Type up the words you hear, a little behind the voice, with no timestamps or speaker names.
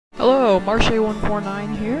Hello,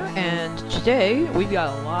 Marsha149 here, and today we've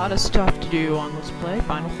got a lot of stuff to do on Let's Play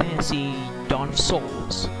Final Fantasy Dawn of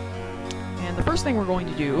Souls. And the first thing we're going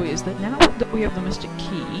to do is that now that we have the Mystic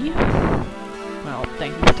Key, well,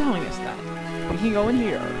 thank you for telling us that, we can go in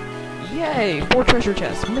here. Yay! 4 treasure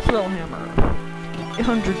chests, Mithril Hammer,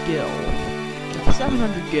 800 gil,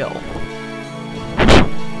 700 gil,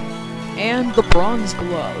 and the Bronze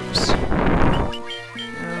Gloves.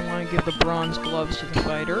 Give the bronze gloves to the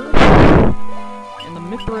fighter, and the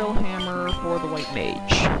mithril hammer for the white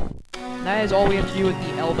mage. That is all we have to do with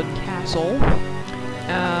the Elven Castle.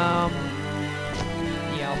 Yeah,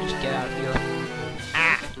 I'll just get out of here.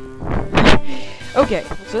 Okay,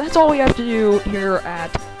 so that's all we have to do here at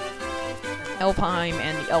Elfheim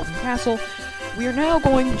and the Elven Castle. We are now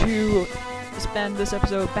going to spend this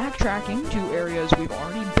episode backtracking to areas we've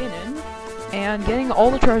already been in, and getting all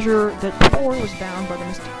the treasure that before was bound by the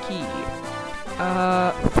Mystic Key.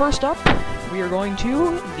 First up, we are going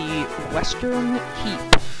to the Western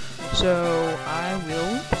Keep. So, I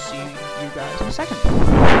will see you guys in a second.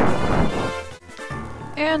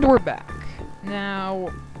 And we're back. Now,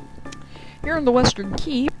 here in the Western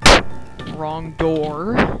Keep, wrong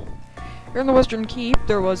door. Here in the Western Keep,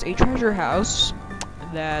 there was a treasure house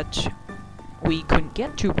that we couldn't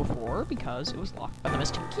get to before because it was locked by the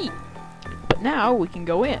Mystic Key. But now we can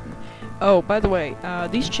go in. Oh, by the way,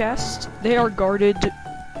 these chests, they are guarded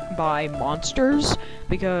by monsters,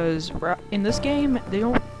 because in this game, they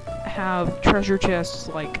don't have treasure chests,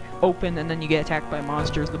 like, open and then you get attacked by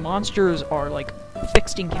monsters. The monsters are, like,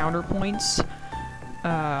 fixed encounter points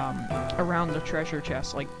around the treasure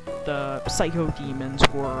chests, like the Psycho Demons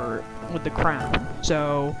were with the crown.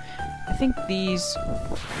 So, I think these...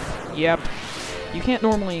 Yep. You can't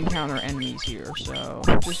normally encounter enemies here, so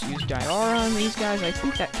just use Diara on these guys. I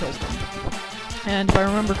think that kills them. And if I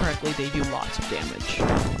remember correctly, they do lots of damage.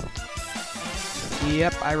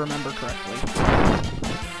 Yep, I remember correctly.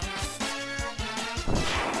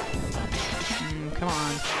 Come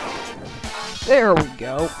on. There we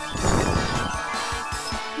go.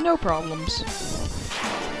 No problems.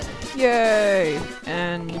 Yay!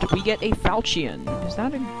 And we get a Falchion. Is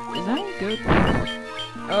that good?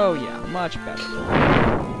 Oh yeah, much better.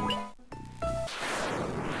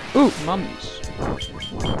 Ooh, mummies.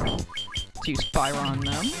 Let's use fire on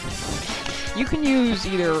them. You can use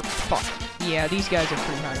either... Yeah, these guys have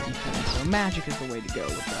pretty high defense, so magic is the way to go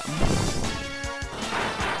with them.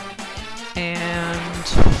 And... I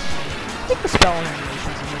think the spell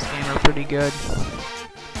animations in this game are pretty good.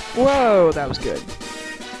 Whoa, that was good.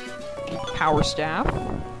 Power Staff.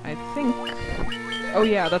 I think... Oh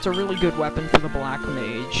yeah, that's a really good weapon for the Black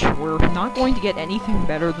Mage. We're not going to get anything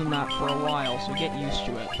better than that for a while, so get used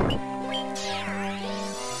to it.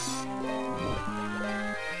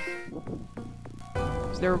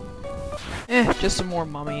 Is there... just some more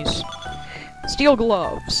mummies. Steel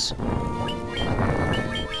Gloves.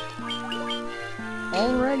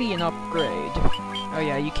 Already an upgrade. Oh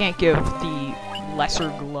yeah, you can't give the lesser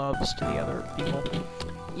gloves to the other people.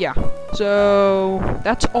 Yeah, so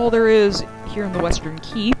that's all there is here in the Western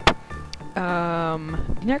Keep. The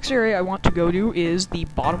next area I want to go to is the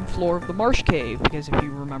bottom floor of the Marsh Cave, because if you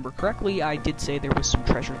remember correctly, I did say there was some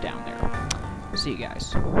treasure down there. We'll see you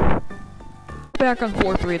guys. Back on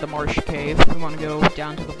floor 3 of the Marsh Cave, we want to go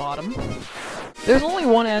down to the bottom. There's only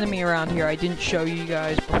one enemy around here I didn't show you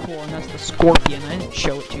guys before, and that's the Scorpion. I didn't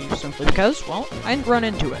show it to you simply because, well, I didn't run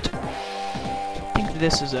into it. I think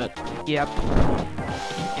this is it. Yep.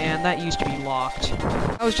 And that used to be locked.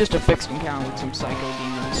 That was just a fixed encounter with some Psycho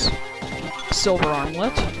Demons. Silver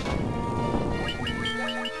Armlet.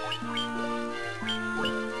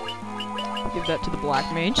 Give that to the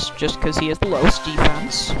Black Mage, just because he has the lowest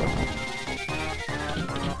defense.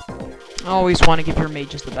 Always want to give your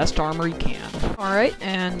mages the best armor you can. Alright,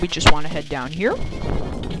 and we just want to head down here.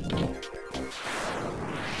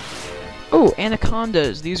 Oh,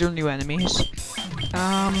 Anacondas. These are new enemies.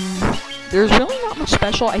 There's really not much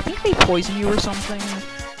special. I think they poison you or something,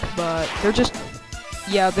 but they're just...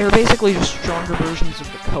 Yeah, they're basically just stronger versions of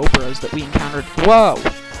the Cobras that we encountered. Whoa!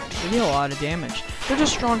 They deal a lot of damage. They're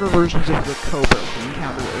just stronger versions of the Cobras we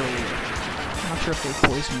encountered earlier. I'm not sure if they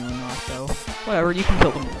poison you or not, though. Whatever, you can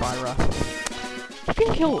kill them with Fyra. You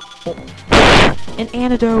can kill... Oh, an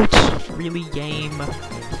antidote! Really game.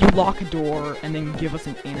 You lock a door, and then give us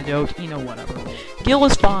an antidote. You know, whatever. Gil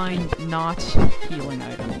is fine, but not healing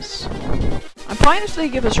items. I'm fine if they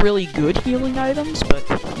give us really good healing items, but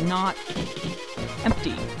not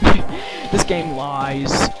empty. This game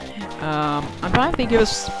lies. I'm fine if they give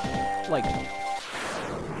us, like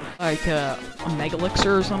a Mega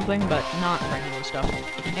Elixir or something, but not regular stuff.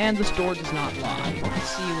 And this door does not lie.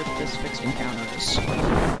 Let's see what this fixed encounter is.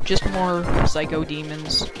 Just more psycho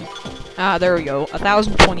demons. Ah, there we go.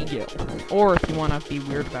 1020 gil. Or if you want to be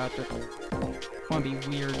weird about it.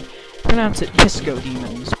 Pronounce it disco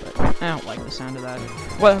demons, but I don't like the sound of that.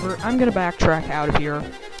 Whatever, I'm gonna backtrack out of here.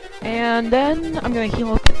 And then I'm gonna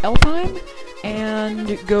heal up Elfheim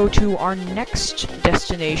and go to our next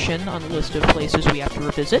destination on the list of places we have to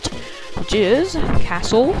revisit, which is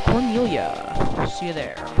Castle Cornelia. See you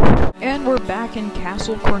there. And we're back in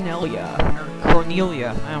Castle Cornelia. Or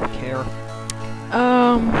Cornelia, I don't care.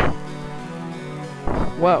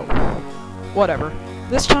 Whoa. Whatever.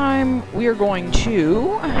 This time, we are going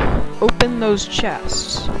to open those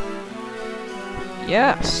chests.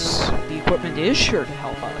 Yes, the equipment is sure to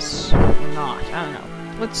help us. Or not, I don't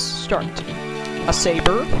know. Let's start. A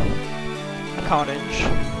saber, a cottage,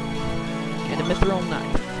 and a mithril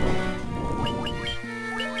knife.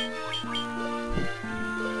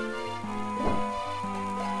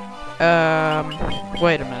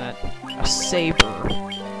 Wait a minute. A saber.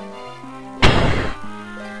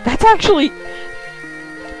 That's actually...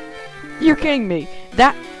 You're kidding me.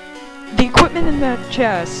 The equipment in that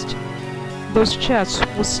chest, those chests,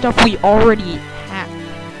 was stuff we already had.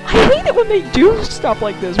 I hate it when they do stuff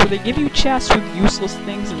like this, where they give you chests with useless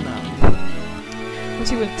things in them.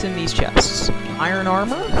 Let's see what's in these chests. Iron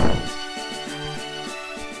armor.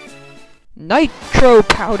 Nitro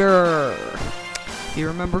powder! If you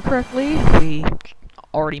remember correctly, we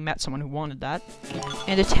already met someone who wanted that.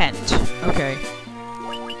 And a tent. Okay.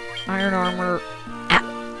 Iron armor.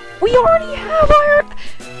 We already have iron!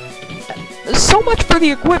 So much for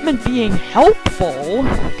the equipment being helpful.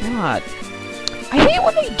 God. I hate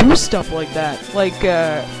when they do stuff like that. Like,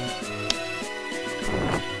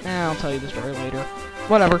 I'll tell you the story later.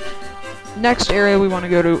 Whatever. Next area we want to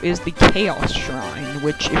go to is the Chaos Shrine,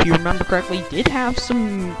 which, if you remember correctly, did have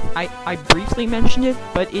some... I briefly mentioned it,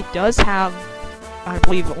 but it does have, I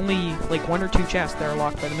believe, only, like, 1 or 2 chests that are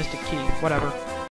locked by the Mystic Key. Whatever.